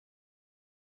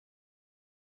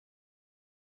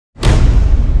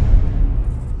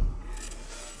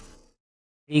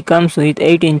It comes with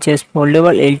 8 inches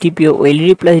foldable LTPO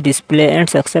OLED plus display and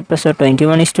success ratio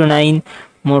 21:9.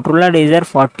 Motorola Razr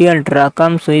 40 Ultra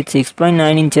comes with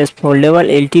 6.9 inches foldable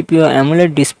LTPO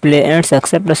AMOLED display and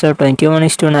success ratio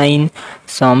 21:9.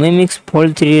 Xiaomi Mix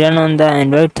Fold 3 run on the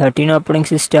Android 13 operating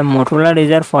system. Motorola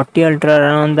Razr 40 Ultra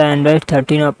run on the Android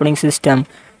 13 operating system.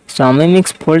 Xiaomi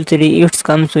Mix Fold 3 it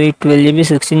comes with 12GB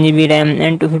 16GB RAM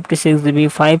and 256GB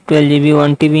 512GB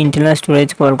 1TB internal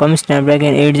storage. Qualcomm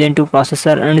Snapdragon 8 Gen 2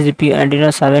 processor and GPU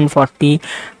Adreno 740.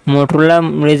 Motorola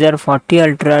Razr 40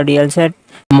 Ultra dual set.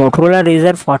 Motorola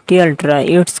Razr 40 Ultra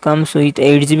it comes with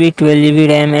 8GB 12GB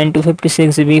RAM and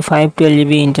 256GB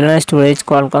 512GB internal storage.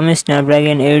 Qualcomm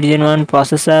Snapdragon 8 Gen 1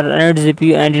 processor and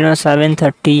GPU Adreno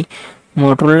 730.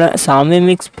 Motorola Xiaomi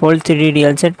Mix Fold 3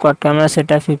 real set quad camera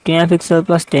setup 50 MP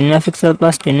plus 10 MP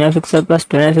plus 10 MP plus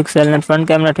 12 MP and front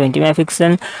camera 20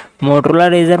 MP. Motorola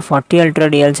Razr 40 Ultra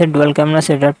real set dual camera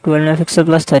setup 12 MP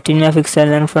plus 13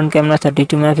 MP and front camera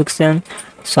 32 MP.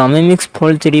 Xiaomi Mix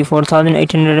Fold 3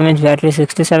 4800 mAh battery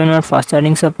 67W fast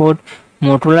charging support.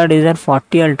 Motorola Razr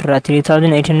 40 Ultra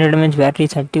 3800 mAh battery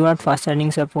 30W fast charging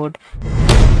support.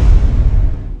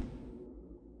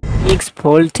 Mix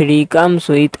Fold 3 comes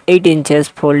with 8 inches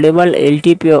foldable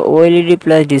LTPO OLED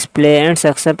plus display and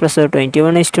success ratio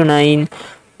 21:9.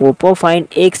 Oppo Find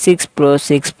X6 Pro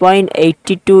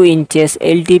 6.82 inches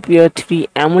LTPO 3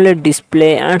 AMOLED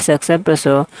display and success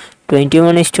ratio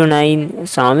 21:9.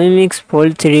 Xiaomi Mix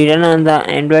Fold 3 run on the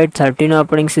Android 13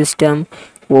 operating system.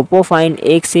 Oppo Find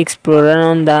X6 Pro run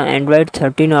on the Android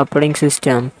 13 operating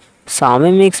system.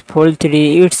 Xiaomi Mix Fold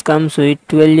 3 it comes with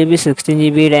 12GB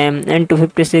 16GB RAM and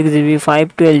 256GB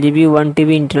 512GB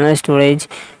 1TB internal storage.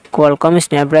 Qualcomm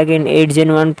Snapdragon 8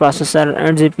 Gen 1 processor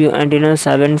and GPU Adreno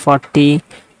 740.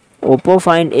 Oppo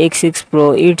Find X6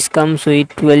 Pro it comes with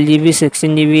 12GB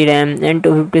 16GB RAM and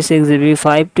 256GB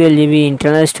 512GB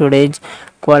internal storage.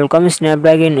 Qualcomm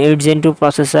Snapdragon 8 Gen 2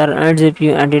 processor and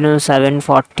GPU Adreno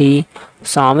 740.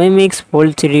 Xiaomi Mix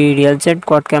Fold 3 real set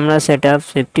quad camera setup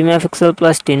 50 MP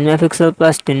plus 10 MP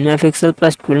plus 10 MP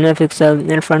plus 12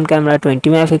 MP and front camera 20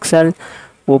 MP.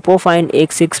 Oppo Find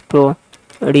X6 Pro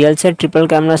real set triple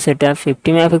camera setup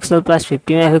 50 MP plus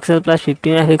 50 MP plus 50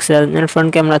 MP and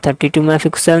front camera 32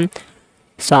 MP.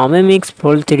 Xiaomi Mix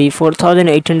Fold 3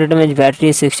 4800 mAh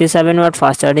battery 67W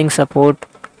fast charging support.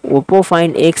 Oppo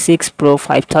Find X6 Pro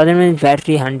 5000 mAh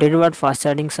battery 100W fast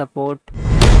charging support.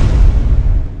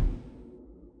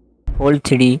 Fold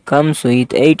 3 comes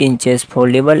with 8 inches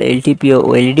foldable LTPO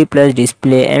OLED plus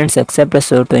display and success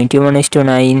ratio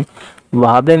 21:9.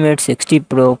 Huawei Mate 60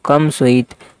 Pro comes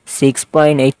with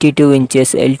 6.82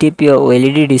 inches LTPO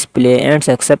OLED display and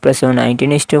success ratio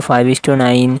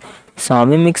 19:5:9.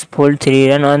 Xiaomi Mix Fold 3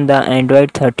 run on the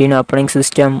Android 13 operating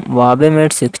system. Huawei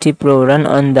Mate 60 Pro run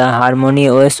on the Harmony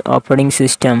OS operating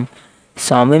system.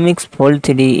 Xiaomi Mix Fold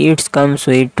 3 it comes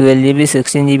with 12GB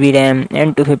 16GB RAM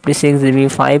and 256GB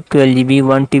 512GB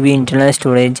 1TB internal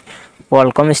storage.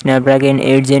 Qualcomm Snapdragon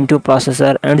 8 Gen 2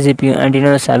 processor and GPU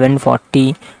Adreno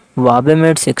 740. Huawei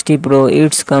Mate 60 Pro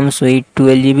it comes with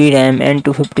 12GB RAM and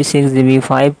 256GB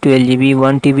 512GB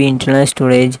 1TB internal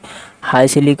storage. High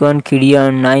Silicon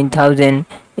Kideon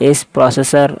 9000S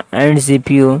processor and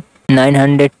GPU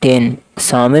 910.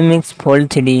 Xiaomi Mix Fold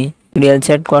 3 real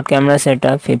set quad camera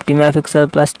setup 50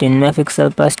 MP plus 10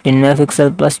 MP plus 10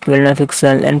 MP plus 12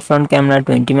 MP and front camera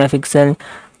 20 MP.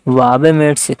 Huawei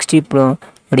Mate 60 Pro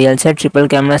real set triple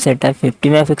camera setup 50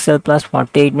 MP plus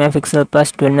 48 MP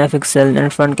plus 12 MP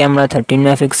and front camera 13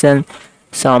 MP.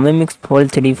 Xiaomi Mix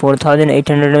Fold 3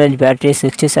 4800 mAh battery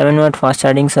 67W fast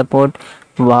charging support.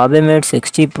 Huawei Mate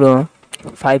 60 Pro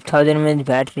 5000 mAh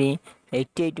battery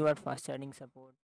 88W fast charging support.